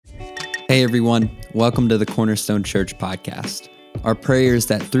Hey everyone, welcome to the Cornerstone Church podcast. Our prayer is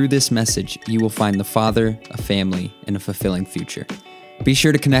that through this message, you will find the Father, a family, and a fulfilling future. Be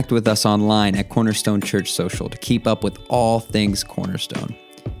sure to connect with us online at Cornerstone Church Social to keep up with all things Cornerstone.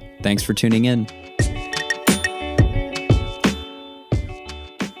 Thanks for tuning in.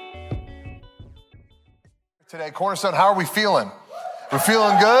 Today, Cornerstone, how are we feeling? We're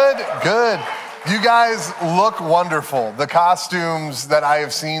feeling good? Good. You guys look wonderful. The costumes that I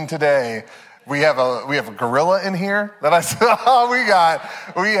have seen today, we have a gorilla in here that I saw.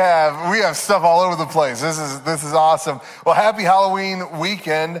 We have stuff all over the place. This is awesome. Well, happy Halloween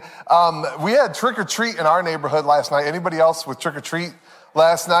weekend. We had trick or treat in our neighborhood last night. Anybody else with trick or treat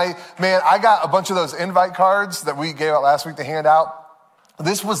last night? Man, I got a bunch of those invite cards that we gave out last week to hand out.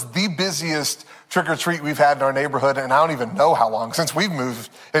 This was the busiest trick-or-treat we've had in our neighborhood, and I don't even know how long since we've moved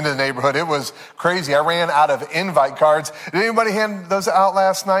into the neighborhood. It was crazy. I ran out of invite cards. Did anybody hand those out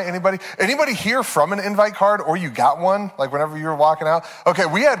last night? Anybody here from an invite card, or you got one, like whenever you were walking out? Okay,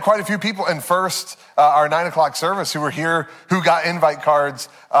 we had quite a few people in first, our 9 o'clock service who were here who got invite cards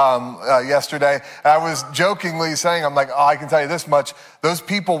yesterday. I was jokingly saying, I'm like, I can tell you this much, those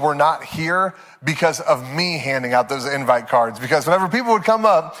people were not here because of me handing out those invite cards. Because whenever people would come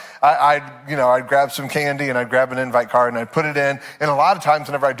up, I'd grab some candy and I'd grab an invite card and I'd put it in. And a lot of times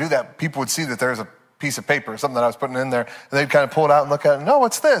whenever I do that, people would see that there's a piece of paper, something that I was putting in there, and they'd kind of pull it out and look at it. No,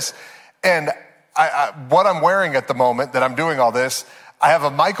 what's this? And what I'm wearing at the moment that I'm doing all this, I have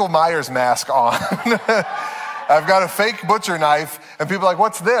a Michael Myers mask on. I've got a fake butcher knife, and people are like,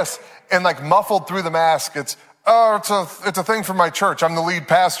 what's this? And like muffled through the mask, it's a thing from my church. I'm the lead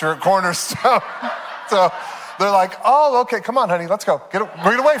pastor at Cornerstone. So they're like, oh, okay, come on, honey, let's go. Bring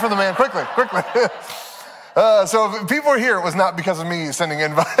it away from the man, quickly. So if people are here, it was not because of me sending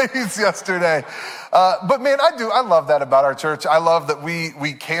invites yesterday. But man, I love that about our church. I love that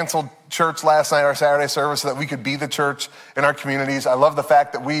we canceled church last night, our Saturday service, so that we could be the church in our communities. I love the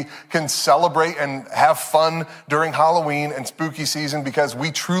fact that we can celebrate and have fun during Halloween and spooky season because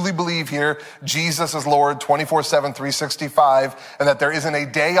we truly believe here Jesus is Lord 24/7, 365, and that there isn't a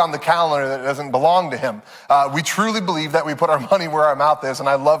day on the calendar that doesn't belong to him. We truly believe that we put our money where our mouth is, and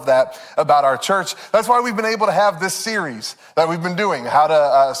I love that about our church. That's why we've been able to have this series that we've been doing, How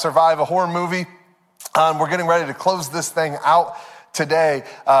to Survive a Horror Movie. We're getting ready to close this thing out today.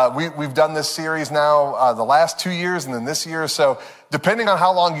 We've done this series now the last 2 years and then this year. So depending on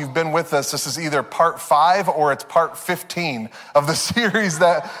how long you've been with us, this is either part 5 or it's part 15 of the series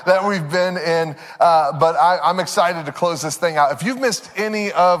that we've been in. But I'm excited to close this thing out. If you've missed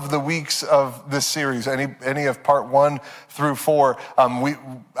any of the weeks of this series, any of part 1 through 4,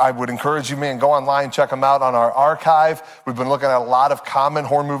 I would encourage you, man, go online, check them out on our archive. We've been looking at a lot of common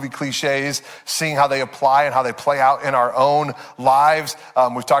horror movie cliches, seeing how they apply and how they play out in our own lives.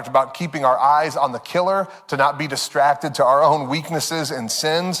 We've talked about keeping our eyes on the killer to not be distracted to our own weaknesses and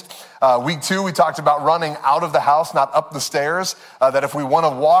sins. Week 2, we talked about running out of the house, not up the stairs, that if we want to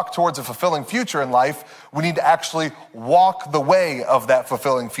walk towards a fulfilling future in life, we need to actually walk the way of that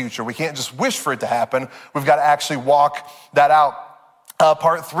fulfilling future. We can't just wish for it to happen. We've got to actually walk that out.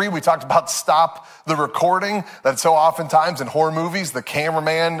 Part 3, we talked about stop the recording, that so oftentimes in horror movies, the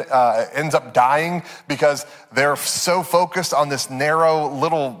cameraman ends up dying because they're so focused on this narrow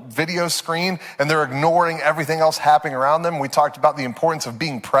little video screen and they're ignoring everything else happening around them. We talked about the importance of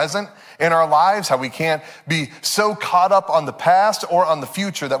being present in our lives, how we can't be so caught up on the past or on the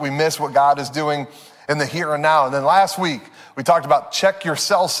future that we miss what God is doing in the here and now. And then last week, we talked about check your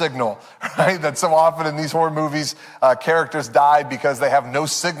cell signal, right? That so often in these horror movies, characters die because they have no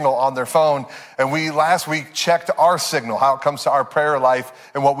signal on their phone. And we last week checked our signal, how it comes to our prayer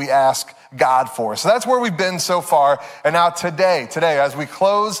life and what we ask God for. So that's where we've been so far. And now today, as we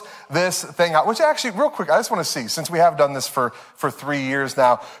close this thing out, which actually real quick, I just want to see, since we have done this for 3 years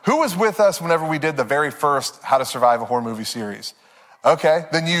now, who was with us whenever we did the very first How to Survive a Horror Movie series? Okay,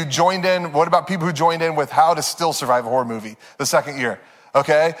 then you joined in. What about people who joined in with How to Still Survive a Horror Movie the second year?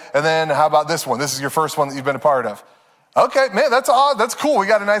 Okay, and then how about this one? This is your first one that you've been a part of. Okay, man, that's odd. That's cool. We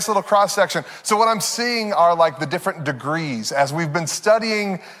got a nice little cross section. So what I'm seeing are like the different degrees. As we've been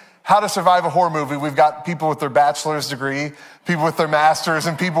studying How to Survive a Horror Movie, we've got people with their bachelor's degree, people with their master's,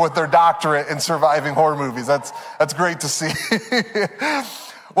 and people with their doctorate in surviving horror movies. That's great to see.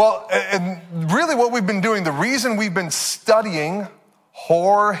 Well, and really what we've been doing, the reason we've been studying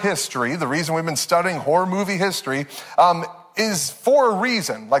horror history, the reason we've been studying horror movie history, is for a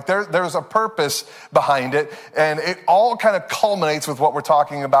reason. Like there's a purpose behind it, and it all kind of culminates with what we're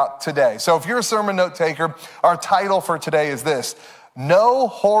talking about today. So if you're a sermon note taker, our title for today is this: Know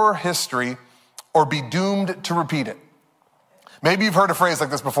horror history or be doomed to repeat it. Maybe you've heard a phrase like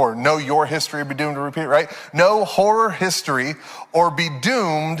this before: know your history or be doomed to repeat it, right? Know horror history or be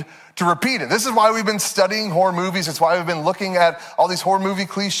doomed to repeat it. This is why we've been studying horror movies. It's why we've been looking at all these horror movie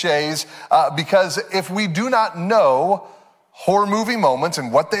cliches, because if we do not know horror movie moments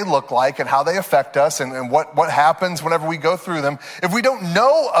and what they look like and how they affect us and what happens whenever we go through them, if we don't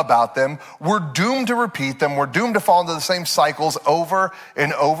know about them, we're doomed to repeat them. We're doomed to fall into the same cycles over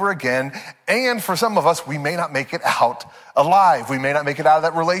and over again. And for some of us, we may not make it out alive. We may not make it out of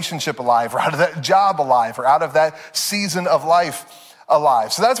that relationship alive, or out of that job alive, or out of that season of life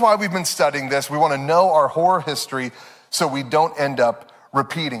alive. So that's why we've been studying this. We want to know our horror history so we don't end up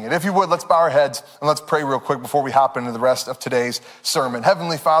repeating it. If you would, let's bow our heads and let's pray real quick before we hop into the rest of today's sermon.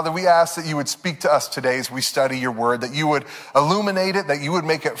 Heavenly Father, we ask that you would speak to us today as we study your word, that you would illuminate it, that you would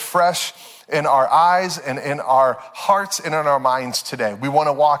make it fresh in our eyes and in our hearts and in our minds today. We want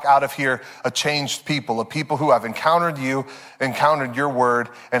to walk out of here a changed people, a people who have encountered you, encountered your word,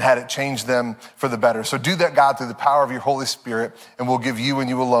 and had it change them for the better. So do that, God, through the power of your Holy Spirit, and we'll give you and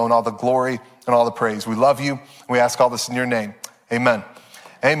you alone all the glory and all the praise. We love you, and we ask all this in your name. Amen.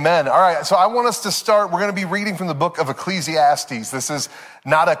 Amen. All right, so I want us to start. We're going to be reading from the book of Ecclesiastes. This is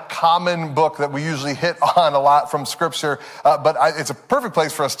not a common book that we usually hit on a lot from Scripture, but it's a perfect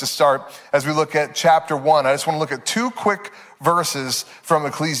place for us to start as we look at chapter 1. I just want to look at two quick verses from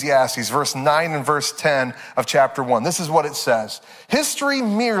Ecclesiastes, verse 9 and verse 10 of chapter 1. This is what it says: history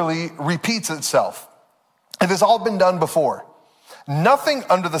merely repeats itself. It has all been done before. Nothing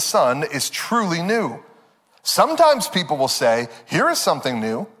under the sun is truly new. Sometimes people will say, here is something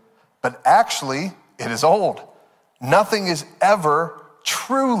new, but actually it is old. Nothing is ever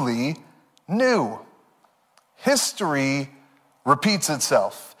truly new. History repeats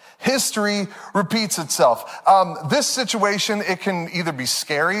itself. History repeats itself. This situation, it can either be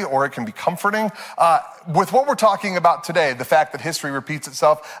scary or it can be comforting. With what we're talking about today, the fact that history repeats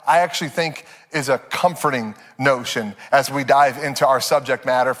itself, I actually think is a comforting notion as we dive into our subject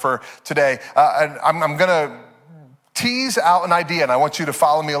matter for today. And I'm going to tease out an idea, and I want you to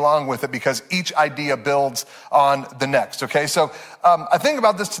follow me along with it because each idea builds on the next, okay? So I think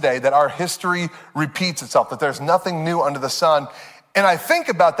about this today, that our history repeats itself, that there's nothing new under the sun. And I think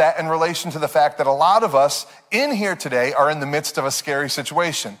about that in relation to the fact that a lot of us in here today are in the midst of a scary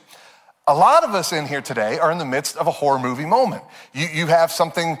situation. A lot of us in here today are in the midst of a horror movie moment. You have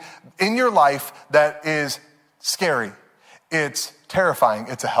something in your life that is scary. It's terrifying.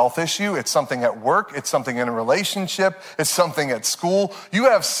 It's a health issue. It's something at work. It's something in a relationship. It's something at school. You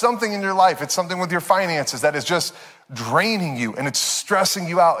have something in your life. It's something with your finances that is just draining you, and it's stressing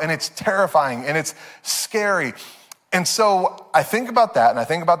you out, and it's terrifying, and it's scary. And so I think about that, and I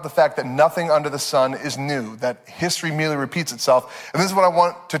think about the fact that nothing under the sun is new, that history merely repeats itself. And this is what I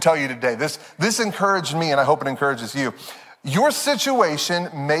want to tell you today. This encouraged me, and I hope it encourages you. Your situation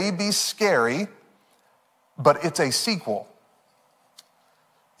may be scary, but it's a sequel.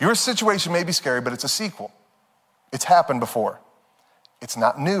 Your situation may be scary, but it's a sequel. It's happened before. It's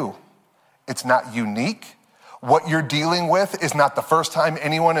not new. It's not unique. What you're dealing with is not the first time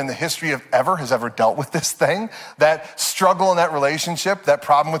anyone in the history of ever has ever dealt with this thing. That struggle in that relationship, that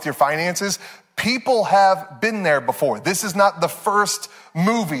problem with your finances, people have been there before. This is not the first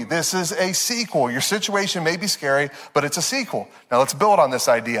movie. This is a sequel. Your situation may be scary, but it's a sequel. Now let's build on this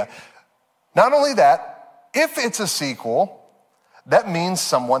idea. Not only that, if it's a sequel, that means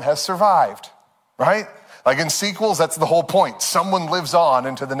someone has survived, right? Like in sequels, that's the whole point. Someone lives on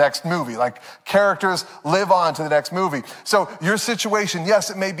into the next movie. Like characters live on to the next movie. So your situation, yes,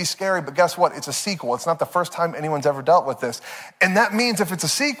 it may be scary, but guess what? It's a sequel. It's not the first time anyone's ever dealt with this. And that means if it's a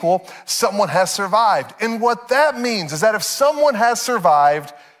sequel, someone has survived. And what that means is that if someone has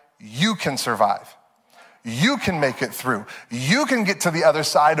survived, you can survive. You can make it through. You can get to the other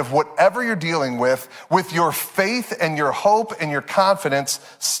side of whatever you're dealing with your faith and your hope and your confidence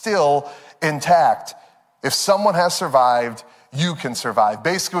still intact. If someone has survived, you can survive.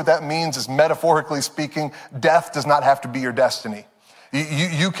 Basically what that means is, metaphorically speaking, death does not have to be your destiny.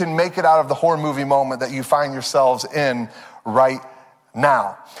 You can make it out of the horror movie moment that you find yourselves in right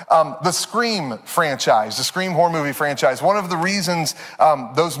now. The Scream franchise, the Scream horror movie franchise, one of the reasons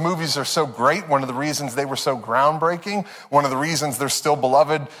those movies are so great, one of the reasons they were so groundbreaking, one of the reasons they're still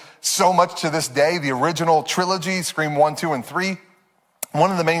beloved so much to this day, the original trilogy, Scream 1, 2, and 3, one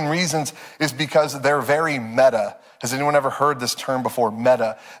of the main reasons is because they're very meta. Has anyone ever heard this term before,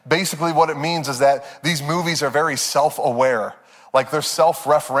 meta? Basically what it means is that these movies are very self-aware. Like they're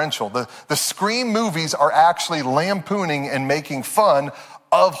self-referential. The Scream movies are actually lampooning and making fun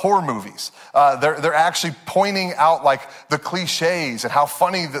of horror movies. They're actually pointing out like the cliches and how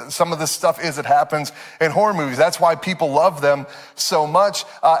funny some of this stuff is that happens in horror movies. That's why people love them so much.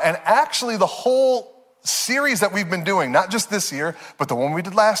 And actually the whole series that we've been doing, not just this year, but the one we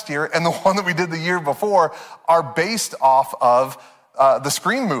did last year and the one that we did the year before, are based off of the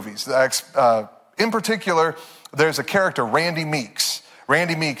Scream movies. In particular, there's a character, Randy Meeks,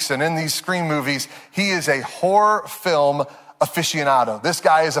 and in these Scream movies, he is a horror film aficionado. This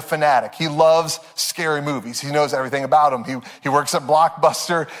guy is a fanatic. He loves scary movies. He knows everything about them. He works at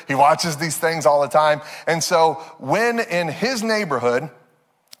Blockbuster. He watches these things all the time. And so when in his neighborhood,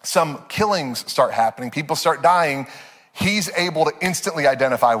 some killings start happening, people start dying, he's able to instantly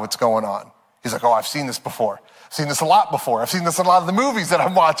identify what's going on. He's like, oh, I've seen this before. I've seen this a lot before. I've seen this in a lot of the movies that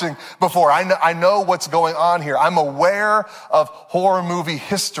I'm watching before. I know what's going on here. I'm aware of horror movie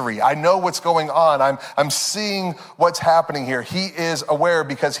history. I know what's going on. I'm seeing what's happening here. He is aware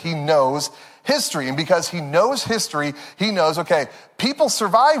because he knows history. And because he knows history, he knows, okay, people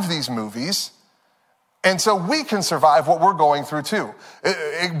survive these movies, and so we can survive what we're going through too.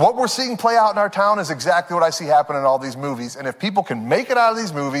 What we're seeing play out in our town is exactly what I see happen in all these movies. And if people can make it out of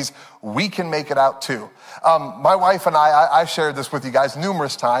these movies, we can make it out too. My wife and I've shared this with you guys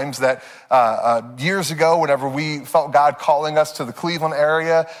numerous times that years ago, whenever we felt God calling us to the Cleveland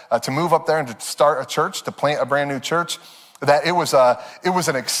area to move up there and to start a church, to plant a brand new church, that it was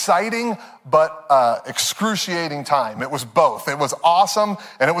an exciting but excruciating time. It was both. It was awesome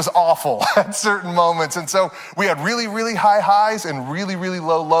and it was awful at certain moments. And so we had really, really high highs and really, really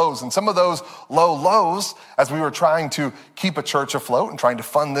low lows. And some of those low lows, as we were trying to keep a church afloat and trying to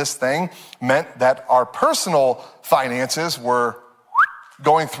fund this thing, meant that our personal finances were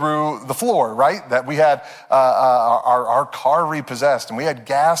going through the floor, right? That we had our car repossessed and we had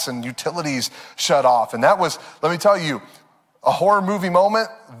gas and utilities shut off. And that was, let me tell you, a horror movie moment,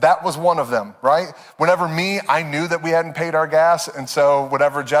 that was one of them, right? Whenever I knew that we hadn't paid our gas, and so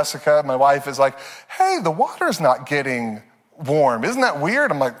whenever Jessica, my wife, is like, hey, the water's not getting warm. Isn't that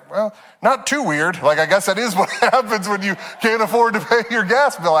weird? I'm like, well, not too weird. Like, I guess that is what happens when you can't afford to pay your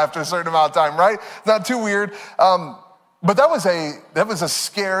gas bill after a certain amount of time, right? Not too weird. But that was a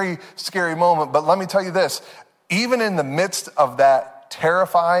scary, scary moment. But let me tell you this, even in the midst of that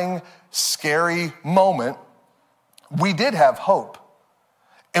terrifying, scary moment, we did have hope,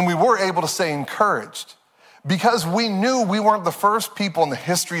 and we were able to stay encouraged because we knew we weren't the first people in the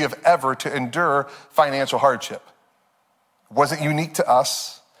history of ever to endure financial hardship. It wasn't unique to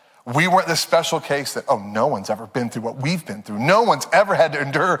us. We weren't the special case that, oh, no one's ever been through what we've been through. No one's ever had to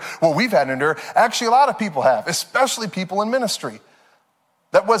endure what we've had to endure. Actually, a lot of people have, especially people in ministry.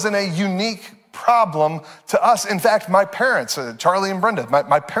 That wasn't a unique problem to us. In fact, my parents, Charlie and Brenda,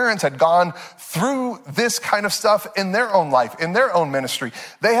 my parents had gone through this kind of stuff in their own life, in their own ministry.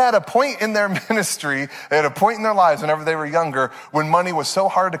 They had a point in their ministry, they had a point in their lives whenever they were younger when money was so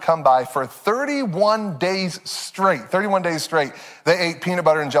hard to come by. For 31 days straight, they ate peanut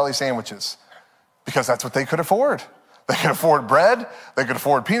butter and jelly sandwiches because that's what they could afford. They could afford bread, they could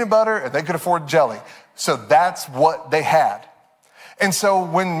afford peanut butter, and they could afford jelly. So that's what they had. And so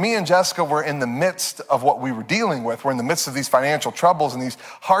when me and Jessica were in the midst of what we were dealing with, we're in the midst of these financial troubles and these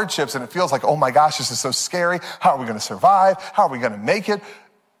hardships, and it feels like, oh my gosh, this is so scary. How are we going to survive? How are we going to make it?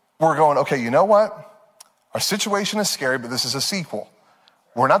 We're going, okay, you know what? Our situation is scary, but this is a sequel.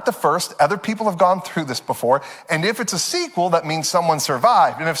 We're not the first. Other people have gone through this before. And if it's a sequel, that means someone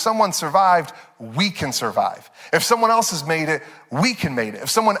survived. And if someone survived, we can survive. If someone else has made it, we can make it.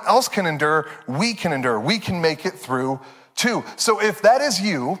 If someone else can endure, we can endure. We can make it through too. So if that is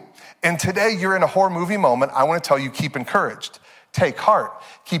you, and today you're in a horror movie moment, I want to tell you, keep encouraged. Take heart.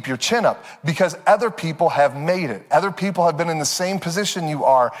 Keep your chin up, because other people have made it. Other people have been in the same position you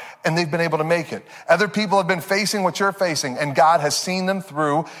are, and they've been able to make it. Other people have been facing what you're facing, and God has seen them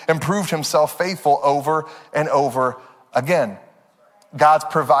through and proved himself faithful over and over again. God's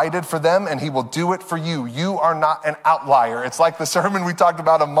provided for them, and he will do it for you. You are not an outlier. It's like the sermon we talked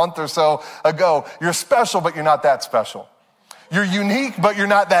about a month or so ago. You're special, but you're not that special. You're unique, but you're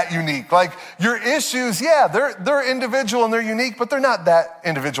not that unique. Like your issues, yeah, they're individual and they're unique, but they're not that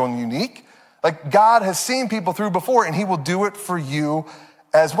individual and unique. Like God has seen people through before, and he will do it for you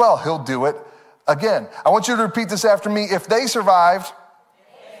as well. He'll do it again. I want you to repeat this after me. If they survived,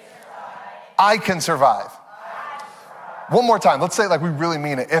 I can survive. One more time. Let's say it like we really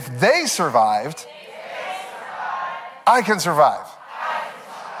mean it. If they survived, I can survive.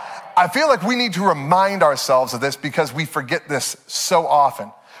 I feel like we need to remind ourselves of this because we forget this so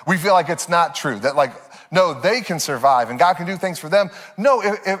often. We feel like it's not true, that like, no, they can survive and God can do things for them. No,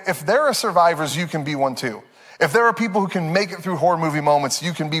 if there are survivors, you can be one too. If there are people who can make it through horror movie moments,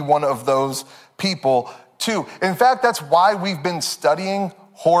 you can be one of those people too. In fact, that's why we've been studying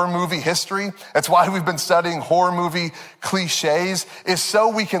horror movie history. That's why we've been studying horror movie cliches, is so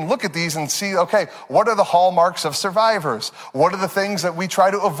we can look at these and see, okay, what are the hallmarks of survivors? What are the things that we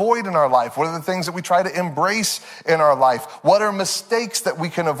try to avoid in our life? What are the things that we try to embrace in our life? What are mistakes that we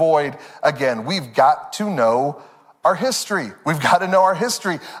can avoid? Again, we've got to know our history. We've got to know our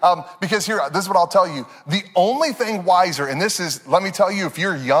history. Because here, this is what I'll tell you. The only thing wiser, and this is, let me tell you, if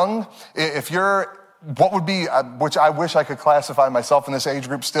you're young, if you're what would be, which I wish I could classify myself in this age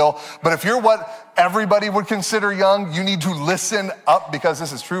group still, but if you're what everybody would consider young, you need to listen up because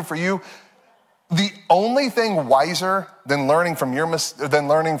this is true for you. The only thing wiser than learning from your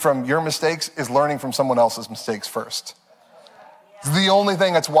mistakes is learning from someone else's mistakes first. It's the only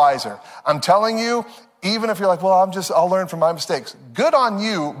thing that's wiser. I'm telling you, even if you're like, well, I'll learn from my mistakes. Good on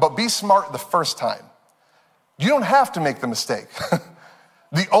you, but be smart the first time. You don't have to make the mistake.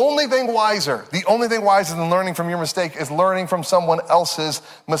 The only thing wiser than learning from your mistake is learning from someone else's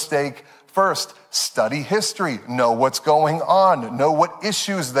mistake first. Study history, know what's going on, know what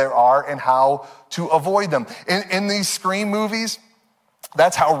issues there are and how to avoid them. In these Scream movies,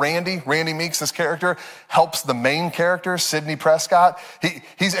 that's how Randy Meeks, this character, helps the main character, Sidney Prescott.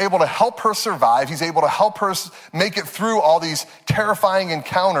 He's able to help her survive. He's able to help her make it through all these terrifying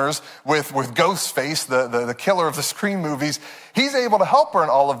encounters with Ghostface, the killer of the Scream movies. He's able to help her in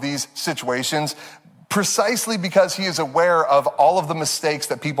all of these situations precisely because he is aware of all of the mistakes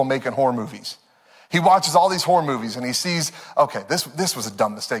that people make in horror movies. He watches all these horror movies and he sees, okay, this was a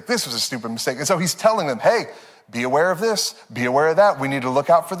dumb mistake. This was a stupid mistake. And so he's telling them, hey, be aware of this, be aware of that. We need to look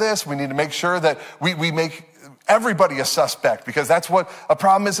out for this. We need to make sure that we make everybody a suspect because that's what a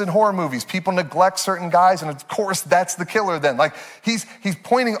problem is in horror movies. People neglect certain guys and of course that's the killer then. Like he's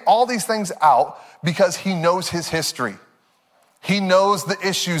pointing all these things out because he knows his history. He knows the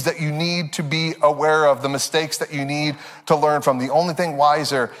issues that you need to be aware of, the mistakes that you need to learn from. The only thing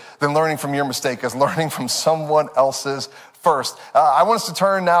wiser than learning from your mistake is learning from someone else's first. I want us to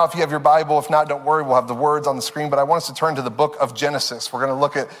turn now, if you have your Bible, if not, don't worry, we'll have the words on the screen, but I want us to turn to the book of Genesis. We're going to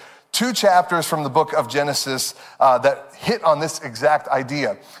look at 2 chapters from the book of Genesis that hit on this exact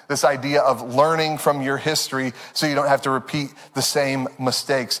idea, this idea of learning from your history so you don't have to repeat the same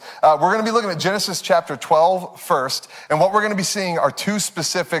mistakes. We're going to be looking at Genesis chapter 12 first, and what we're going to be seeing are 2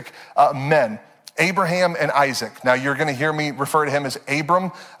 specific men, Abraham and Isaac. Now, you're going to hear me refer to him as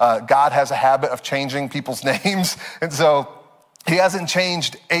Abram. God has a habit of changing people's names, and so he hasn't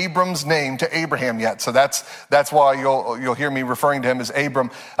changed Abram's name to Abraham yet, so that's why you'll hear me referring to him as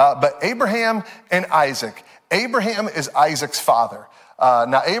Abram. But Abraham and Isaac. Abraham is Isaac's father.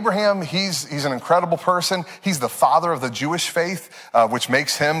 Now, Abraham, he's an incredible person. He's the father of the Jewish faith, which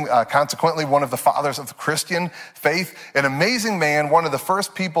makes him consequently one of the fathers of the Christian faith. An amazing man, one of the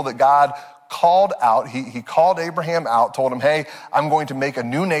first people that God called out. He called Abraham out, told him, hey, I'm going to make a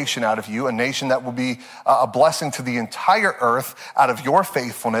new nation out of you, a nation that will be a blessing to the entire earth out of your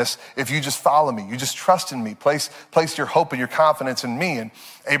faithfulness if you just follow me. You just trust in me. Place your hope and your confidence in me. And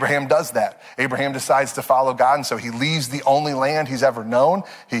Abraham does that. Abraham decides to follow God, and so he leaves the only land he's ever known.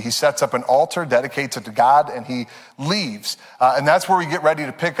 He sets up an altar, dedicates it to God, and he leaves. And that's where we get ready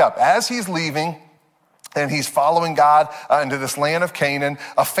to pick up. As he's leaving, and he's following God into this land of Canaan,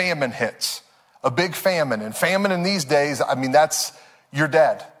 a famine hits, a big famine. And famine in these days, I mean, you're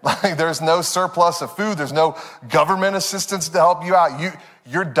dead. Like, there's no surplus of food. There's no government assistance to help you out.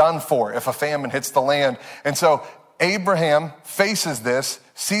 You're done for if a famine hits the land. And so Abraham faces this,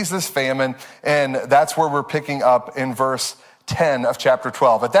 sees this famine, and that's where we're picking up in verse 10 of chapter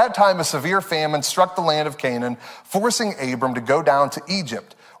 12. At that time, a severe famine struck the land of Canaan, forcing Abram to go down to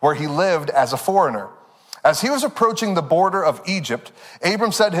Egypt, where he lived as a foreigner. As he was approaching the border of Egypt,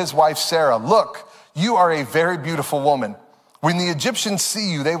 Abram said to his wife Sarah, look, you are a very beautiful woman. When the Egyptians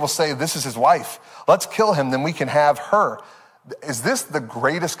see you, they will say, this is his wife. Let's kill him, then we can have her. Is this the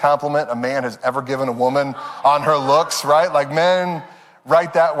greatest compliment a man has ever given a woman on her looks, right? Like, men,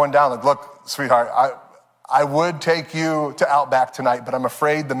 write that one down. Like, look, sweetheart, I would take you to Outback tonight, but I'm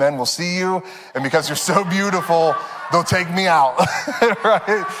afraid the men will see you, and because you're so beautiful, they'll take me out,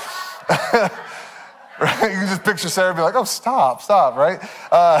 right? Right? You can just picture Sarah be like, oh, stop, right?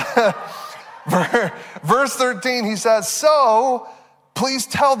 Verse 13, he says, so please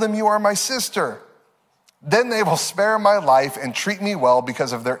tell them you are my sister. Then they will spare my life and treat me well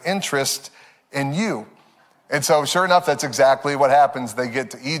because of their interest in you. And so sure enough, that's exactly what happens. They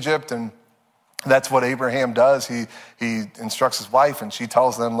get to Egypt, and That's what Abraham does. He instructs his wife, and she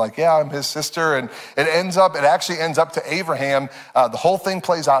tells them, like, yeah, I'm his sister. And it actually ends up to Abraham. The whole thing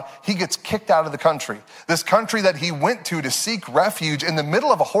plays out. He gets kicked out of the country. This country that he went to seek refuge in the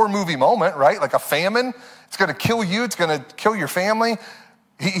middle of a horror movie moment, right? Like a famine. It's going to kill you. It's going to kill your family.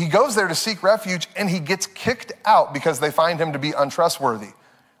 He goes there to seek refuge, and he gets kicked out because they find him to be untrustworthy.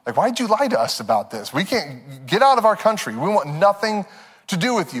 Like, why'd you lie to us about this? We can't get out of our country. We want nothing to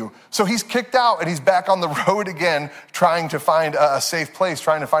do with you. So he's kicked out, and he's back on the road again, trying to find a safe place,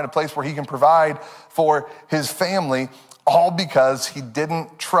 trying to find a place where he can provide for his family, all because he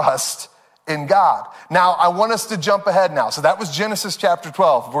didn't trust in God. Now, I want us to jump ahead now. So that was Genesis chapter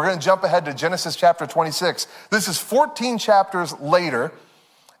 12. We're going to jump ahead to Genesis chapter 26. This is 14 chapters later,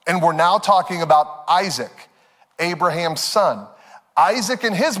 and we're now talking about Isaac, Abraham's son. Isaac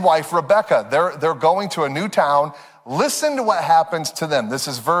and his wife, Rebekah, they're going to a new town. Listen to what happens to them. This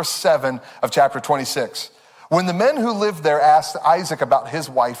is verse 7 of chapter 26. When the men who lived there asked Isaac about his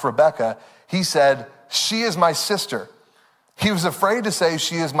wife, Rebekah, he said, "She is my sister." He was afraid to say,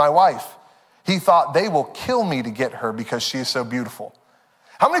 "She is my wife." He thought, they will kill me to get her because she is so beautiful.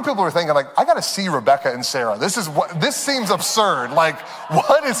 How many people are thinking, like, I got to see Rebekah and Sarah? This seems absurd. Like,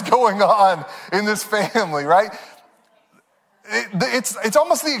 what is going on in this family, right? It's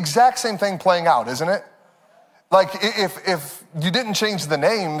almost the exact same thing playing out, isn't it? Like, if you didn't change the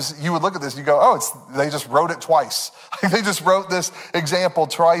names, you would look at this, you go, oh, they just wrote it twice. They just wrote this example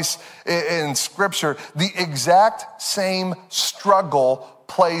twice in Scripture. The exact same struggle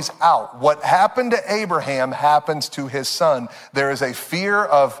plays out. What happened to Abraham happens to his son. There is a fear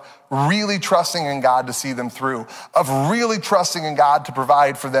of really trusting in God to see them through, of really trusting in God to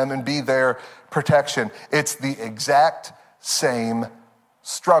provide for them and be their protection. It's the exact same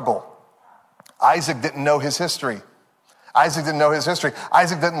struggle. Isaac didn't know his history. Isaac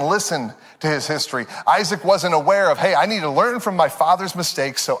didn't listen to his history. Isaac wasn't aware of, hey, I need to learn from my father's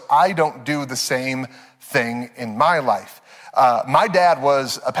mistakes so I don't do the same thing in my life. My dad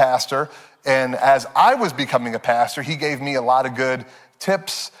was a pastor, and as I was becoming a pastor, he gave me a lot of good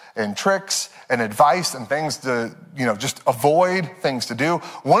tips and tricks and advice and things to, just avoid, things to do.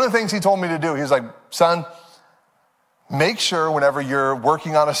 One of the things he told me to do, he was like, son, make sure whenever you're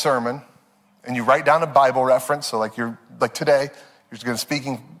working on a sermon and you write down a Bible reference, so like today, you're going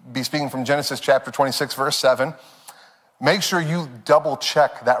to be speaking from Genesis chapter 26, verse 7. Make sure you double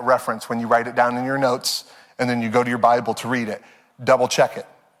check that reference when you write it down in your notes, and then you go to your Bible to read it. Double check it.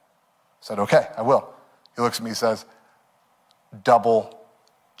 I said, okay, I will. He looks at me and says, double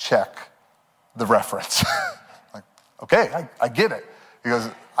check the reference. Like, okay, I get it. He goes,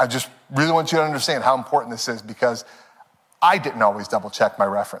 I just really want you to understand how important this is because I didn't always double check my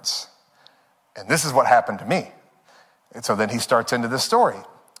reference. And this is what happened to me. And so then he starts into this story.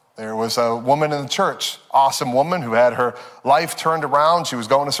 There was a woman in the church, awesome woman who had her life turned around. She was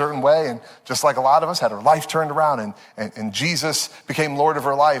going a certain way, and just like a lot of us, had her life turned around, and Jesus became Lord of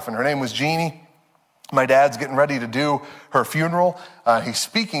her life, and her name was Jeannie. My dad's getting ready to do her funeral. He's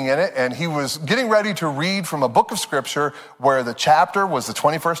speaking in it, and he was getting ready to read from a book of Scripture where the chapter was the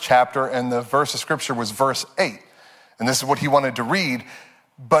 21st chapter, and the verse of Scripture was verse 8. And this is what he wanted to read,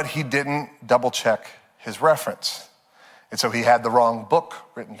 but he didn't double check his reference. And so he had the wrong book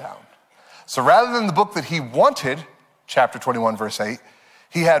written down. So rather than the book that he wanted, chapter 21, verse 8,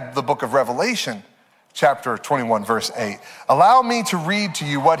 he had the book of Revelation, chapter 21, verse 8. Allow me to read to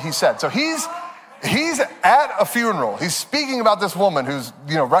you what he said. So he's at a funeral. He's speaking about this woman who's,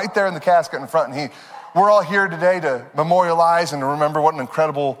 right there in the casket in front. And we're all here today to memorialize and to remember what an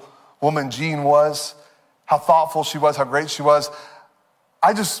incredible woman Jean was, how thoughtful she was, how great she was.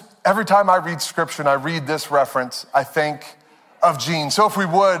 Every time I read Scripture and I read this reference, I think of Jean. So if we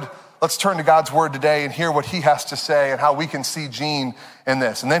would, let's turn to God's word today and hear what he has to say and how we can see Jean in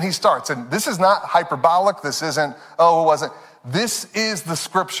this. And then he starts, and this is not hyperbolic. This isn't, it wasn't. This is the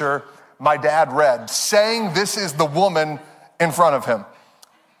Scripture my dad read, saying this is the woman in front of him.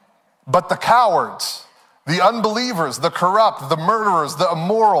 But the cowards, the unbelievers, the corrupt, the murderers, the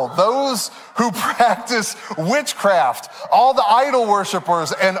immoral, those who practice witchcraft, all the idol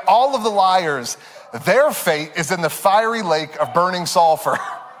worshipers, and all of the liars, their fate is in the fiery lake of burning sulfur.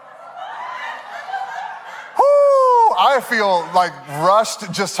 Whoo! I feel like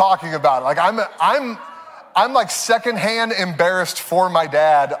rushed just talking about it. Like I'm like secondhand embarrassed for my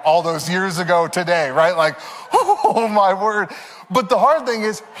dad all those years ago today, right? Like, oh my word. But the hard thing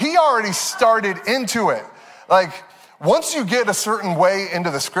is he already started into it. Like, once you get a certain way into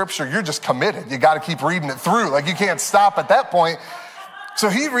the Scripture, you're just committed. You got to keep reading it through. Like, you can't stop at that point. So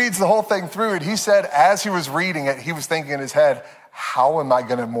he reads the whole thing through, and he said as he was reading it, he was thinking in his head, how am I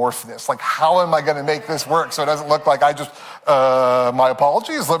going to morph this? Like, how am I going to make this work so it doesn't look like I just, my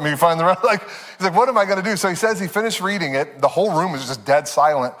apologies, let me find the right, like, he's like, what am I going to do? So he says he finished reading it. The whole room is just dead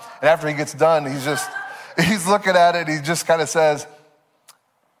silent. And after he gets done, he's looking at it. He just kind of says,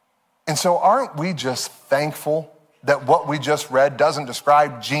 and so aren't we just thankful that what we just read doesn't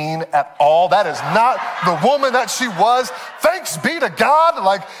describe Jean at all? That is not the woman that she was. Thanks be to God.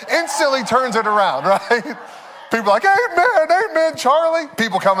 Like, instantly turns it around, right? People are like, amen, Charlie.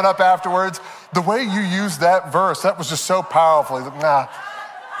 People coming up afterwards. The way you used that verse, that was just so powerful. He's like, nah,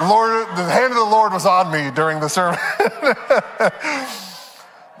 Lord, the hand of the Lord was on me during the sermon.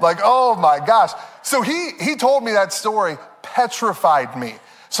 Like, oh my gosh. So he told me that story, petrified me.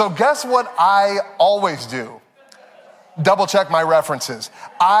 So guess what I always do? Double check my references.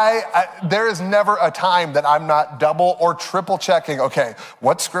 There is never a time that I'm not double or triple checking, okay,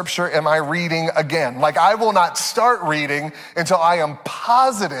 what scripture am I reading again? Like, I will not start reading until I am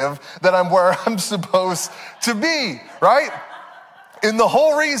positive that I'm where I'm supposed to be, right? And the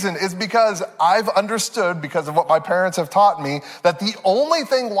whole reason is because I've understood, because of what my parents have taught me, that the only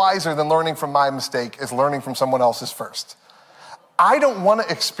thing wiser than learning from my mistake is learning from someone else's first. I don't want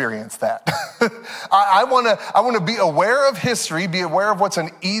to experience that. I want to be aware of history, be aware of what's an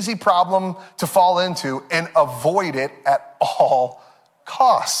easy problem to fall into, and avoid it at all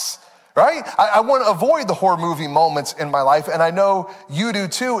costs, right? I want to avoid the horror movie moments in my life, and I know you do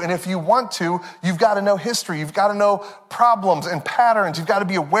too. And if you want to, you've got to know history. You've got to know problems and patterns. You've got to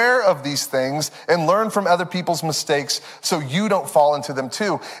be aware of these things and learn from other people's mistakes so you don't fall into them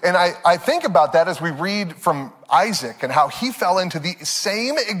too. And I think about that as we read from Isaac and how he fell into the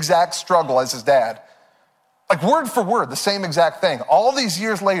same exact struggle as his dad. Like, word for word, the same exact thing. All these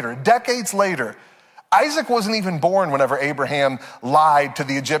years later, decades later, Isaac wasn't even born whenever Abraham lied to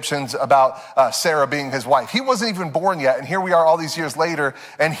the Egyptians about Sarah being his wife. He wasn't even born yet, and here we are all these years later,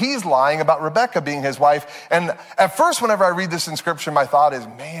 and he's lying about Rebekah being his wife. And at first, whenever I read this in Scripture, my thought is,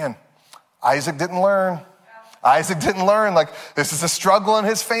 man, Isaac didn't learn. Isaac didn't learn. Like, this is a struggle in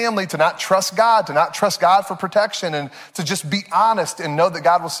his family to not trust God for protection, and to just be honest and know that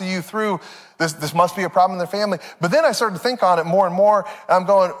God will see you through. This must be a problem in their family. But then I started to think on it more and more, and I'm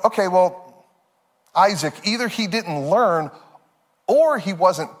going, okay, well, Isaac, either he didn't learn or he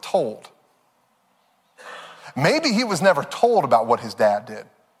wasn't told. Maybe he was never told about what his dad did.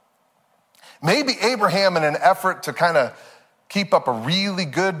 Maybe Abraham, in an effort to kind of keep up a really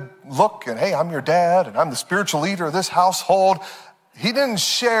good look and, hey, I'm your dad and I'm the spiritual leader of this household, he didn't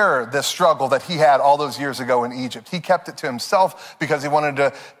share the struggle that he had all those years ago in Egypt. He kept it to himself because he wanted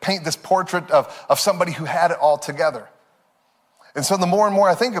to paint this portrait of somebody who had it all together. And so the more and more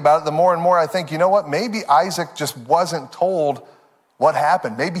I think about it, the more and more I think, you know what? Maybe Isaac just wasn't told what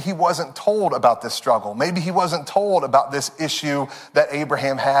happened. Maybe he wasn't told about this struggle. Maybe he wasn't told about this issue that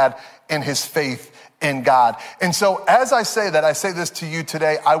Abraham had in his faith in God. And so as I say that, I say this to you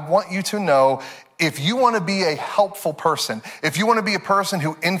today, I want you to know, if you want to be a helpful person, if you want to be a person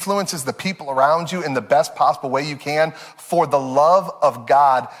who influences the people around you in the best possible way you can, for the love of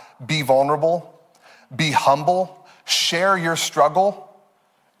God, be vulnerable, be humble, share your struggle.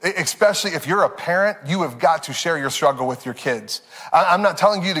 Especially if you're a parent, you have got to share your struggle with your kids. I'm not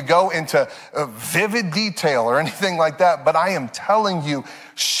telling you to go into vivid detail or anything like that, but I am telling you,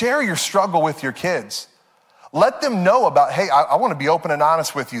 share your struggle with your kids. Let them know about, hey, I want to be open and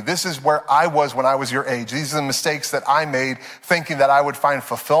honest with you. This is where I was when I was your age. These are the mistakes that I made, thinking that I would find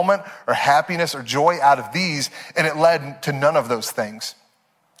fulfillment or happiness or joy out of these, and it led to none of those things.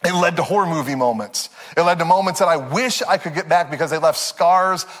 It led to horror movie moments. It led to moments that I wish I could get back because they left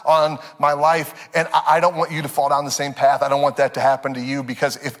scars on my life. And I don't want you to fall down the same path. I don't want that to happen to you,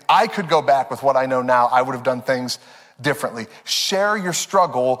 because if I could go back with what I know now, I would have done things differently. Share your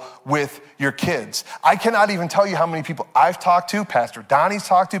struggle with your kids. I cannot even tell you how many people I've talked to, Pastor Donnie's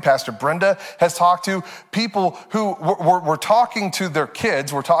talked to, Pastor Brenda has talked to, people who were talking to their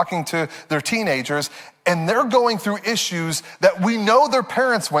kids, we're talking to their teenagers, and they're going through issues that we know their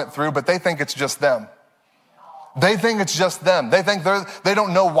parents went through, but they think it's just them. They think it's just them. They think they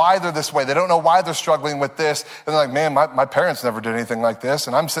don't know why they're this way. They don't know why they're struggling with this. And they're like, man, my parents never did anything like this.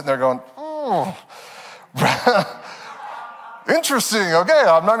 And I'm sitting there going, oh, interesting. Okay,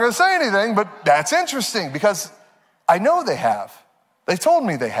 I'm not going to say anything, but that's interesting because I know they have. They told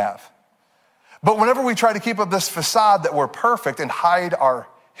me they have. But whenever we try to keep up this facade that we're perfect and hide our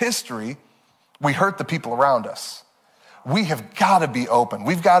history, we hurt the people around us. We have got to be open.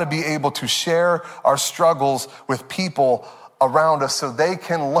 We've got to be able to share our struggles with people around us so they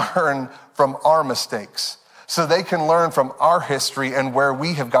can learn from our mistakes, so they can learn from our history and where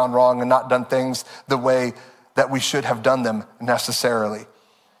we have gone wrong and not done things the way that we should have done them necessarily.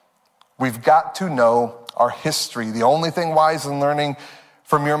 We've got to know our history. The only thing wise in learning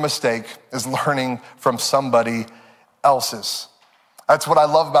from your mistake is learning from somebody else's. That's what I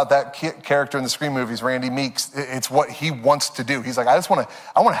love about that character in the Scream movies, Randy Meeks. It's what he wants to do. He's like, I want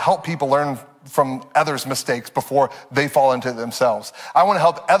to help people learn from others' mistakes before they fall into it themselves. I want to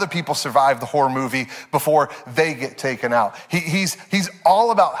help other people survive the horror movie before they get taken out. He's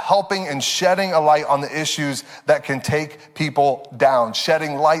all about helping and shedding a light on the issues that can take people down,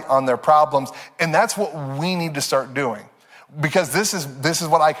 shedding light on their problems. And that's what we need to start doing. Because this is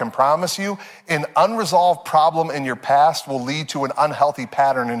what I can promise you. An unresolved problem in your past will lead to an unhealthy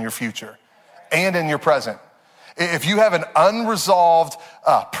pattern in your future and in your present. If you have an unresolved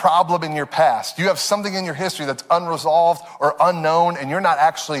problem in your past, you have something in your history that's unresolved or unknown and you're not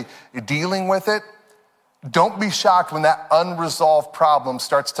actually dealing with it, don't be shocked when that unresolved problem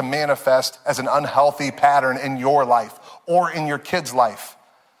starts to manifest as an unhealthy pattern in your life or in your kid's life.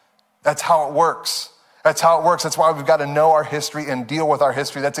 That's how it works. That's how it works. That's why we've got to know our history and deal with our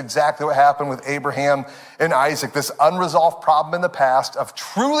history. That's exactly what happened with Abraham and Isaac. This unresolved problem in the past of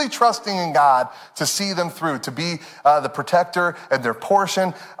truly trusting in God to see them through, to be the protector and their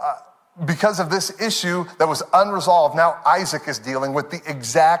portion. Because of this issue that was unresolved, now Isaac is dealing with the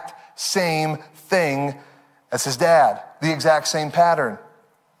exact same thing as his dad, the exact same pattern.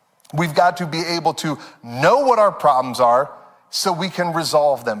 We've got to be able to know what our problems are, so we can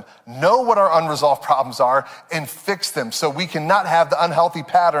resolve them. Know what our unresolved problems are and fix them so we can not have the unhealthy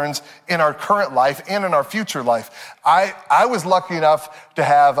patterns in our current life and in our future life. I was lucky enough to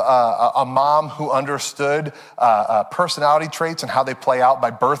have a mom who understood personality traits and how they play out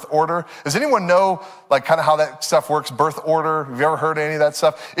by birth order. Does anyone know like kind of how that stuff works, birth order? Have you ever heard any of that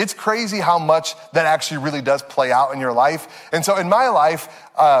stuff? It's crazy how much that actually really does play out in your life. And so in my life,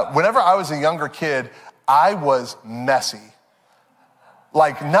 whenever I was a younger kid, I was messy.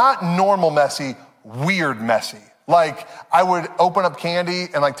 Like not normal messy, weird messy. Like I would open up candy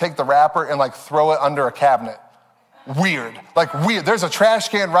and like take the wrapper and like throw it under a cabinet. Weird, like weird. There's a trash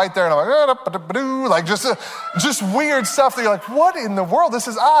can right there and I'm like just weird stuff that you're like, what in the world? This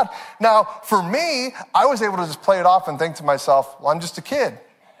is odd. Now for me, I was able to just play it off and think to myself, well, I'm just a kid.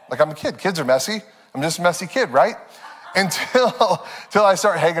 Like I'm a kid. Kids are messy. I'm just a messy kid, right? Until I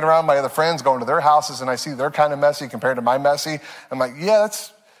start hanging around my other friends, going to their houses, and I see they're kind of messy compared to my messy. I'm like, yeah,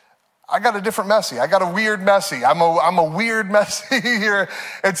 I got a different messy. I got a weird messy. I'm a weird messy here.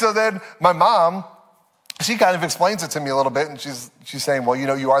 And so then my mom, she kind of explains it to me a little bit, and she's saying, well,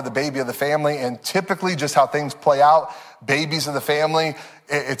 you are the baby of the family, and typically just how things play out, babies of the family,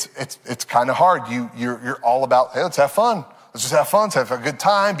 it's kind of hard. You're all about, hey, let's have fun. Let's just have fun, let's have a good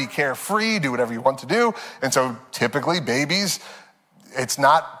time, be carefree, do whatever you want to do. And so typically babies, it's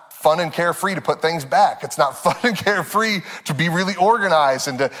not fun and carefree to put things back. It's not fun and carefree to be really organized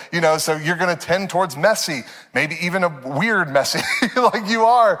and to, so you're gonna tend towards messy, maybe even a weird messy like you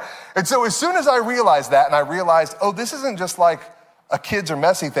are. And so as soon as I realized that and I realized, oh, this isn't just like a kids are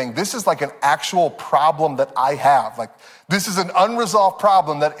messy thing. This is like an actual problem that I have. Like this is an unresolved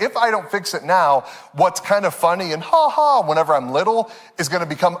problem that if I don't fix it now, what's kind of funny and whenever I'm little is going to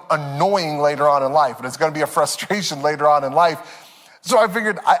become annoying later on in life. And it's going to be a frustration later on in life. So I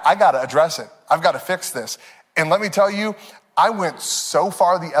figured I got to address it. I've got to fix this. And let me tell you, I went so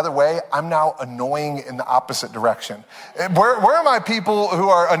far the other way, I'm now annoying in the opposite direction. Where are my people who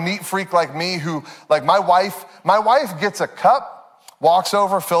are a neat freak like me who, like my wife gets a cup, walks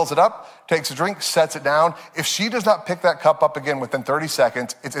over, fills it up, takes a drink, sets it down. If she does not pick that cup up again within 30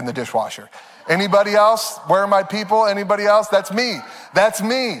 seconds, it's in the dishwasher. Anybody else? Where are my people? Anybody else? That's me. That's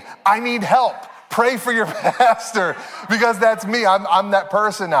me. I need help. Pray for your pastor because that's me. I'm that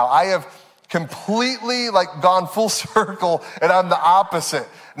person now. I have completely like gone full circle and I'm the opposite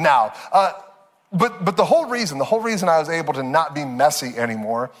now. But the whole reason I was able to not be messy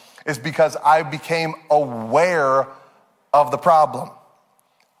anymore is because I became aware of the problem.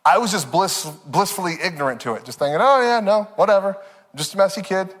 I was just blissfully ignorant to it, just thinking, oh yeah, no, whatever, I'm just a messy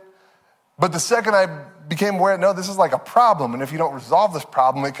kid. But the second I became aware, no, this is like a problem, and if you don't resolve this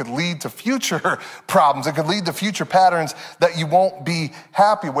problem, it could lead to future problems. It could lead to future patterns that you won't be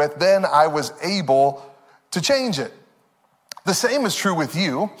happy with. Then I was able to change it. The same is true with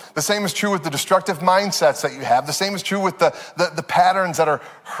you. The same is true with the destructive mindsets that you have. The same is true with the patterns that are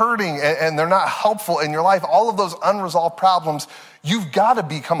hurting and they're not helpful in your life. All of those unresolved problems, you've got to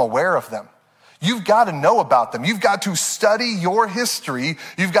become aware of them. You've got to know about them. You've got to study your history.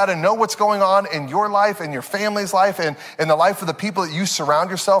 You've got to know what's going on in your life and your family's life and in the life of the people that you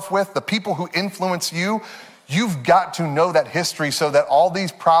surround yourself with, the people who influence you. You've got to know that history so that all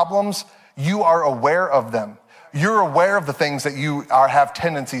these problems, you are aware of them. You're aware of the things that you have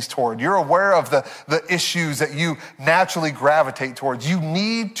tendencies toward. You're aware of the issues that you naturally gravitate towards. You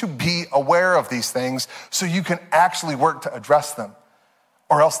need to be aware of these things so you can actually work to address them,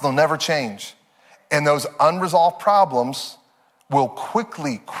 or else they'll never change. And those unresolved problems will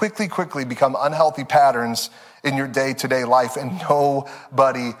quickly become unhealthy patterns in your day-to-day life, and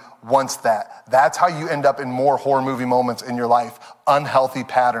nobody wants that. That's how you end up in more horror movie moments in your life, unhealthy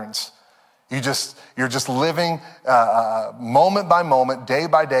patterns. You're just living moment by moment, day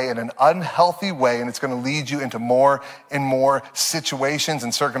by day in an unhealthy way, and it's going to lead you into more and more situations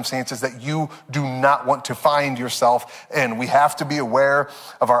and circumstances that you do not want to find yourself in. We have to be aware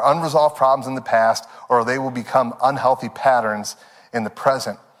of our unresolved problems in the past, or they will become unhealthy patterns in the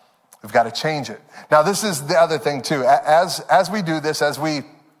present. We've got to change it. Now, this is the other thing too. As we do this, as we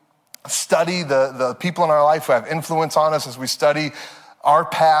study the people in our life who have influence on us, as we study our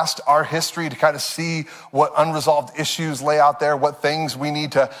past, our history, to kind of see what unresolved issues lay out there, what things we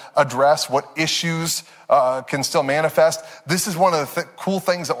need to address, what issues can still manifest. This is one of the cool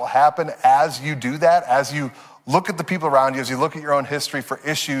things that will happen as you do that, as you look at the people around you, as you look at your own history for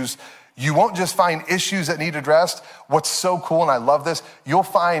issues. You won't just find issues that need addressed. What's so cool, and I love this, you'll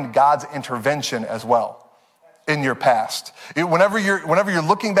find God's intervention as well in your past. Whenever you're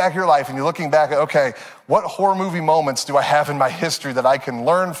looking back at your life and you're looking back at, okay, what horror movie moments do I have in my history that I can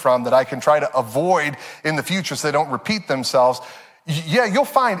learn from, that I can try to avoid in the future so they don't repeat themselves? Yeah, you'll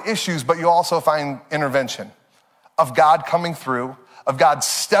find issues, but you'll also find intervention of God coming through, of God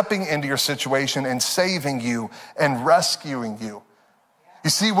stepping into your situation and saving you and rescuing you.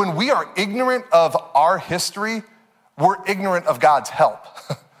 You see, when we are ignorant of our history, we're ignorant of God's help.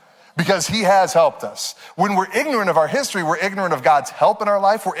 Because he has helped us. When we're ignorant of our history, we're ignorant of God's help in our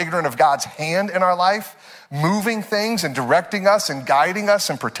life. We're ignorant of God's hand in our life, moving things and directing us and guiding us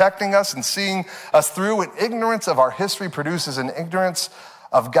and protecting us and seeing us through. And ignorance of our history produces an ignorance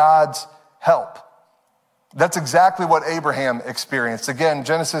of God's help. That's exactly what Abraham experienced. Again,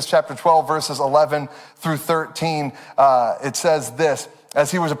 Genesis chapter 12, verses 11 through 13, it says this: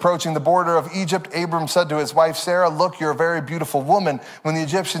 as he was approaching the border of Egypt, Abram said to his wife Sarah, "Look, you're a very beautiful woman. When the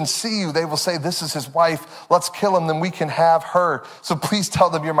Egyptians see you, they will say, 'This is his wife. Let's kill him, then we can have her. So please tell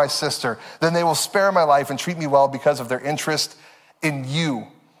them you're my sister. Then they will spare my life and treat me well because of their interest in you.'"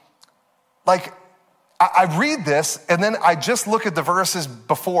 Like, I read this, and then I just look at the verses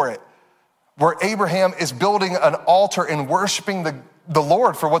before it, where Abraham is building an altar and worshiping the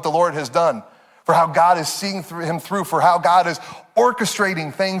Lord for what the Lord has done, for how God is seeing him through, for how God is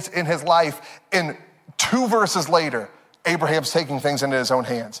orchestrating things in his life. And 2 verses later, Abraham's taking things into his own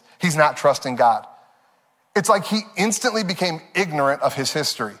hands. He's not trusting God. It's like he instantly became ignorant of his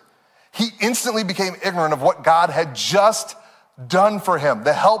history. He instantly became ignorant of what God had just done for him,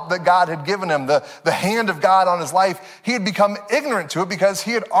 the help that God had given him, the hand of God on his life. He had become ignorant to it because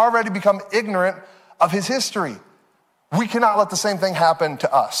he had already become ignorant of his history. We cannot let the same thing happen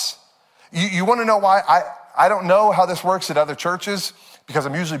to us. You want to know why? I don't know how this works at other churches because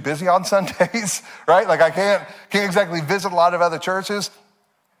I'm usually busy on Sundays, right? Like I can't exactly visit a lot of other churches.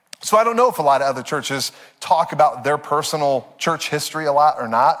 So I don't know if a lot of other churches talk about their personal church history a lot or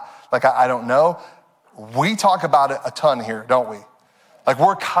not. Like I don't know. We talk about it a ton here, don't we? Like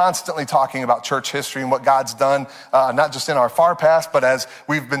we're constantly talking about church history and what God's done, not just in our far past, but as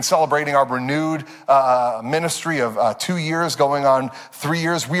we've been celebrating our renewed ministry of 2 years, going on 3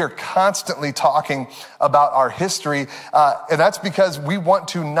 years, we are constantly talking about our history. And that's because we want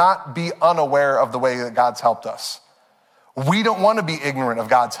to not be unaware of the way that God's helped us. We don't want to be ignorant of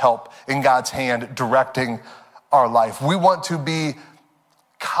God's help in God's hand directing our life. We want to be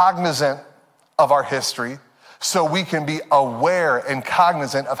cognizant of our history, so we can be aware and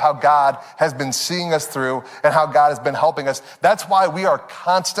cognizant of how God has been seeing us through and how God has been helping us. That's why we are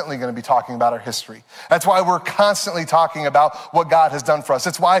constantly going to be talking about our history. That's why we're constantly talking about what God has done for us.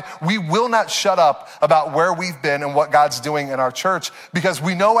 It's why we will not shut up about where we've been and what God's doing in our church, because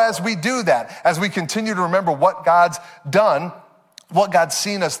we know as we do that, as we continue to remember what God's done, what God's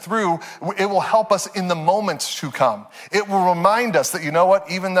seen us through, it will help us in the moments to come. It will remind us that, you know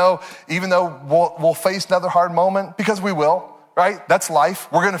what, even though we'll face another hard moment, because we will, right? That's life.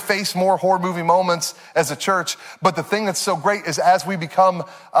 We're going to face more horror movie moments as a church. But the thing that's so great is as we become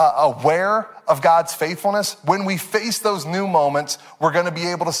aware of God's faithfulness, when we face those new moments, we're going to be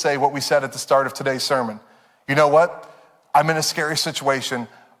able to say what we said at the start of today's sermon. You know what? I'm in a scary situation,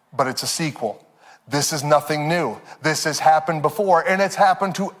 but it's a sequel. This is nothing new. This has happened before, and it's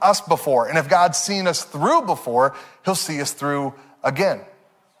happened to us before. And if God's seen us through before, he'll see us through again.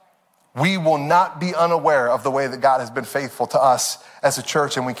 We will not be unaware of the way that God has been faithful to us as a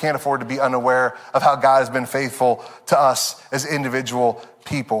church, and we can't afford to be unaware of how God has been faithful to us as individual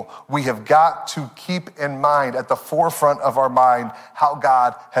people. We have got to keep in mind, at the forefront of our mind, how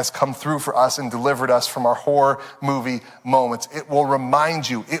God has come through for us and delivered us from our horror movie moments. It will remind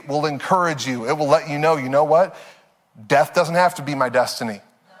you, it will encourage you, it will let you know what? Death doesn't have to be my destiny.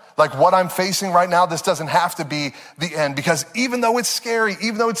 Like what I'm facing right now, this doesn't have to be the end, because even though it's scary,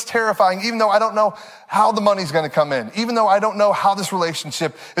 even though it's terrifying, even though I don't know how the money's going to come in, even though I don't know how this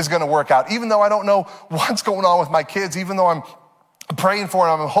relationship is going to work out, even though I don't know what's going on with my kids, even though I'm praying for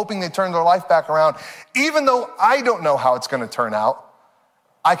them, I'm hoping they turn their life back around, even though I don't know how it's going to turn out,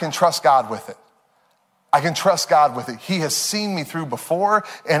 I can trust God with it. I can trust God with it. He has seen me through before,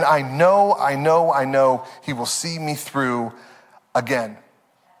 and I know he will see me through again.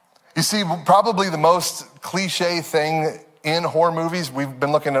 You see, probably the most cliche thing in horror movies, we've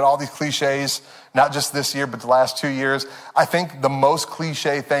been looking at all these cliches, not just this year, but the last 2 years. I think the most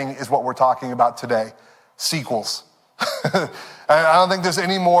cliche thing is what we're talking about today, sequels. I don't think there's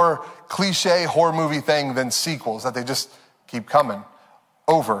any more cliche horror movie thing than sequels, that they just keep coming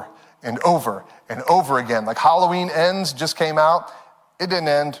over and over and over again. Like Halloween Ends just came out. It didn't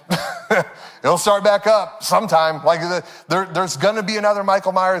end. It'll start back up sometime. Like there's going to be another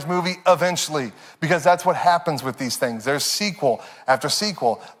Michael Myers movie eventually, because that's what happens with these things. There's sequel after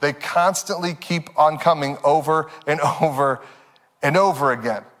sequel. They constantly keep on coming over and over and over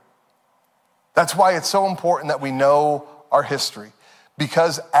again. That's why it's so important that we know our history,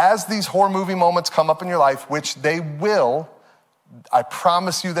 because as these horror movie moments come up in your life, which they will, I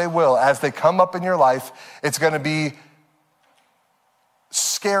promise you they will, as they come up in your life, it's going to be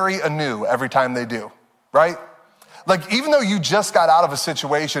scary anew every time they do, right? Like even though you just got out of a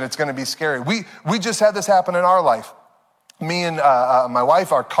situation, it's going to be scary. We just had this happen in our life. Me and my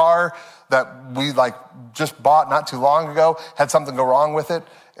wife, our car that we just bought not too long ago had something go wrong with it,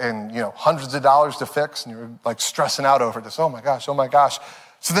 and hundreds of dollars to fix, and you're stressing out over this. Oh my gosh.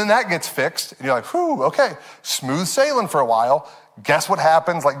 So then that gets fixed, and you're like, whew, okay, smooth sailing for a while. Guess what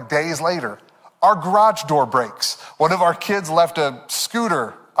happens days later? Our garage door breaks. One of our kids left a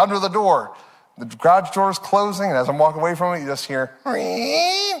scooter under the door. The garage door is closing, and as I'm walking away from it, you just hear,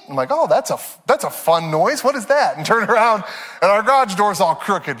 I'm like, oh, that's a fun noise. What is that? And turn around, and our garage door's all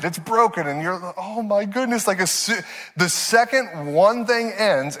crooked. It's broken, and you're like, oh my goodness. The second one thing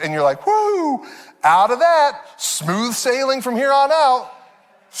ends, and you're like, whoo, out of that, smooth sailing from here on out,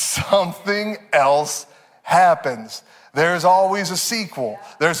 something else happens. There's always a sequel.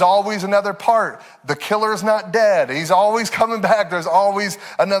 There's always another part. The killer's not dead. He's always coming back. There's always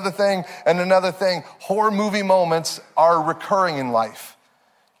another thing and another thing. Horror movie moments are recurring in life.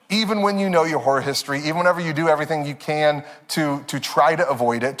 Even when you know your horror history, even whenever you do everything you can to try to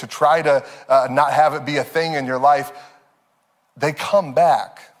avoid it, to try to not have it be a thing in your life, they come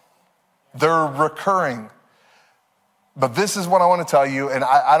back. They're recurring. But this is what I want to tell you, and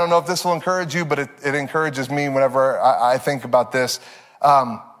I don't know if this will encourage you, but it encourages me whenever I think about this.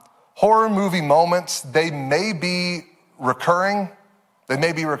 Horror movie moments, they may be recurring,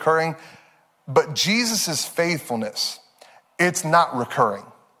 but Jesus' faithfulness, it's not recurring.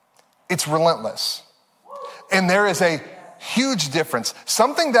 It's relentless. And there is a huge difference.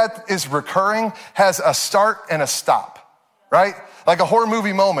 Something that is recurring has a start and a stop, right? Like a horror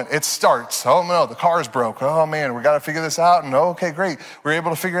movie moment, it starts. Oh no, the car's broke. Oh man, we got to figure this out. And okay, great. We're able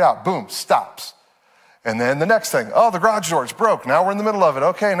to figure it out. Boom, stops. And then the next thing, oh, the garage door's broke. Now we're in the middle of it.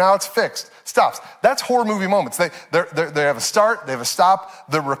 Okay, now it's fixed. Stops. That's horror movie moments. They have a start, they have a stop.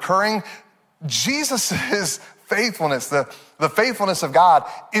 They're recurring. Jesus' faithfulness, the faithfulness of God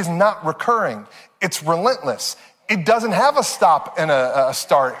is not recurring. It's relentless. It doesn't have a stop and a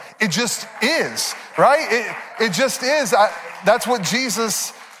start. It just is, right? It just is. That's what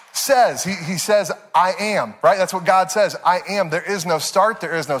Jesus says. He says, I am, right? That's what God says. I am. There is no start.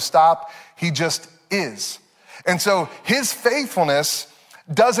 There is no stop. He just is. And so his faithfulness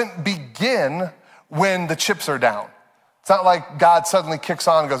doesn't begin when the chips are down. It's not like God suddenly kicks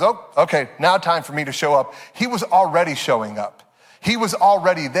on and goes, oh, okay, now time for me to show up. He was already showing up. He was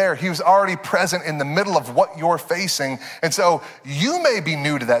already there. He was already present in the middle of what you're facing. And so you may be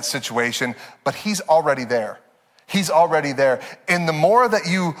new to that situation, but he's already there. He's already there. And the more that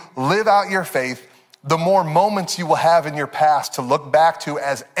you live out your faith, the more moments you will have in your past to look back to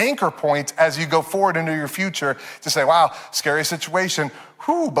as anchor points as you go forward into your future to say, wow, scary situation.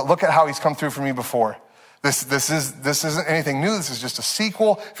 Whew, but look at how he's come through for me before. This isn't anything new. This is just a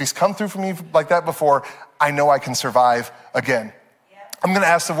sequel. If he's come through for me like that before, I know I can survive again. I'm going to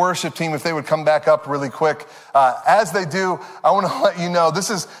ask the worship team if they would come back up really quick. As they do, I want to let you know, this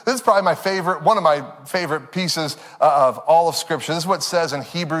is probably one of my favorite pieces of all of Scripture. This is what it says in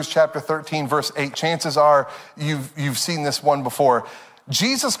Hebrews chapter 13, verse 8. Chances are you've seen this one before.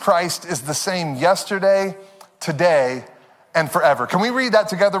 Jesus Christ is the same yesterday, today, and forever. Can we read that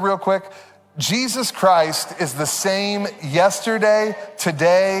together real quick? Jesus Christ is the same yesterday,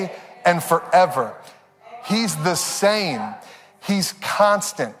 today, and forever. He's the same. He's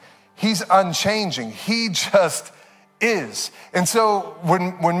constant. He's unchanging. He just is. And so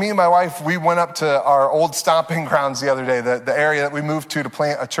when me and my wife, we went up to our old stomping grounds the other day, the area that we moved to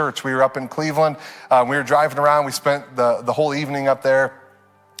plant a church. We were up in Cleveland. We were driving around. We spent the whole evening up there.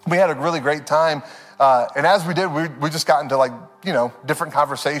 We had a really great time. And as we did, we just got into different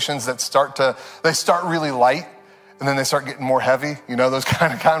conversations that start really light. And then they start getting more heavy, those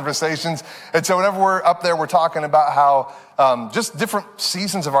kind of conversations. And so whenever we're up there, we're talking about how just different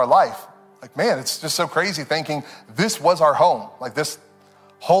seasons of our life. Like, man, it's just so crazy thinking this was our home. Like, this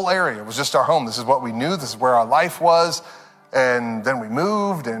whole area was just our home. This is what we knew. This is where our life was. And then we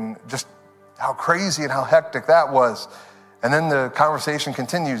moved, and just how crazy and how hectic that was. And then the conversation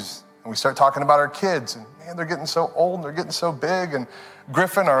continues, and we start talking about our kids. And man, they're getting so old, and they're getting so big. And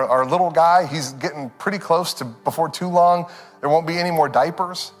Griffin, our little guy, he's getting pretty close to, before too long, there won't be any more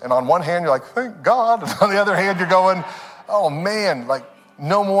diapers. And on one hand, you're like, thank God. And on the other hand, you're going, oh man, like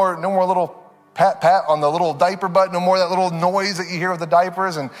no more little pat on the little diaper butt, no more that little noise that you hear with the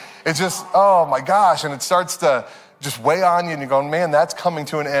diapers. And it's just, oh my gosh. And it starts to just weigh on you, and you're going, man, that's coming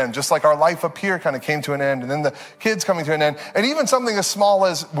to an end. Just like our life up here kind of came to an end, and then the kids coming to an end. And even something as small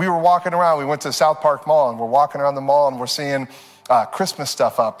as we were walking around, we went to South Park Mall, and we're walking around the mall, and we're seeing Christmas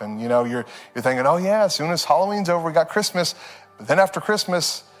stuff up. And you're thinking, oh yeah, as soon as Halloween's over, we got Christmas. But then after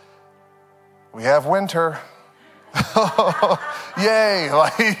Christmas, we have winter. Yay.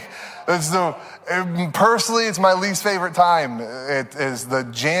 Personally, it's my least favorite time. It is the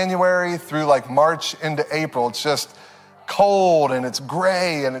January through March into April. It's just cold, and it's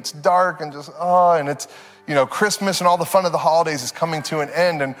gray, and it's dark, and and it's, Christmas and all the fun of the holidays is coming to an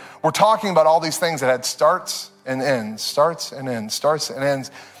end. And we're talking about all these things that had starts and ends, starts and ends, starts and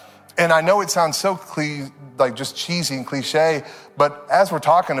ends. And I know it sounds so just cheesy and cliche, but as we're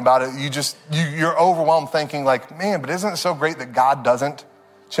talking about it, you're overwhelmed thinking man, but isn't it so great that God doesn't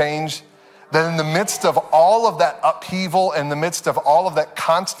change? That in the midst of all of that upheaval, in the midst of all of that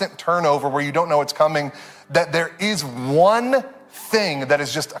constant turnover where you don't know what's coming, that there is one thing that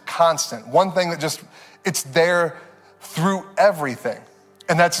is just a constant, one thing that it's there through everything.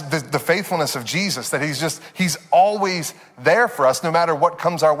 And that's the faithfulness of Jesus, that he's always there for us, no matter what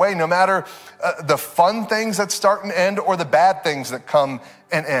comes our way, no matter the fun things that start and end or the bad things that come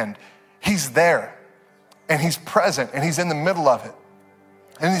and end. He's there, and he's present, and he's in the middle of it.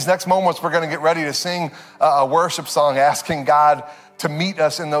 In these next moments, we're going to get ready to sing a worship song, asking God to meet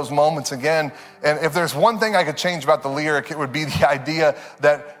us in those moments again. And if there's one thing I could change about the lyric, it would be the idea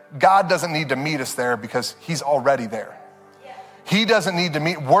that God doesn't need to meet us there because he's already there. He doesn't need to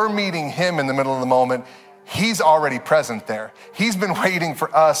we're meeting him in the middle of the moment. He's already present there. He's been waiting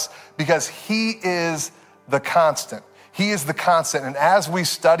for us because he is the constant. He is the constant. And as we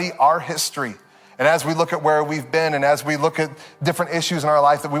study our history, and as we look at where we've been, and as we look at different issues in our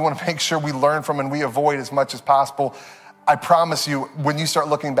life that we want to make sure we learn from and we avoid as much as possible, I promise you, when you start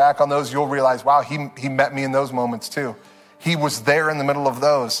looking back on those, you'll realize, wow, he met me in those moments too. He was there in the middle of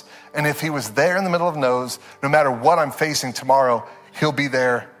those. And if he was there in the middle of those, no matter what I'm facing tomorrow, he'll be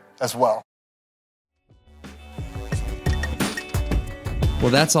there as well. Well,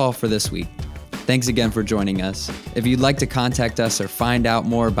 that's all for this week. Thanks again for joining us. If you'd like to contact us or find out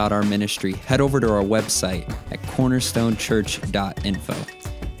more about our ministry, head over to our website at cornerstonechurch.info.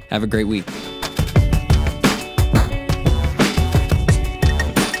 Have a great week.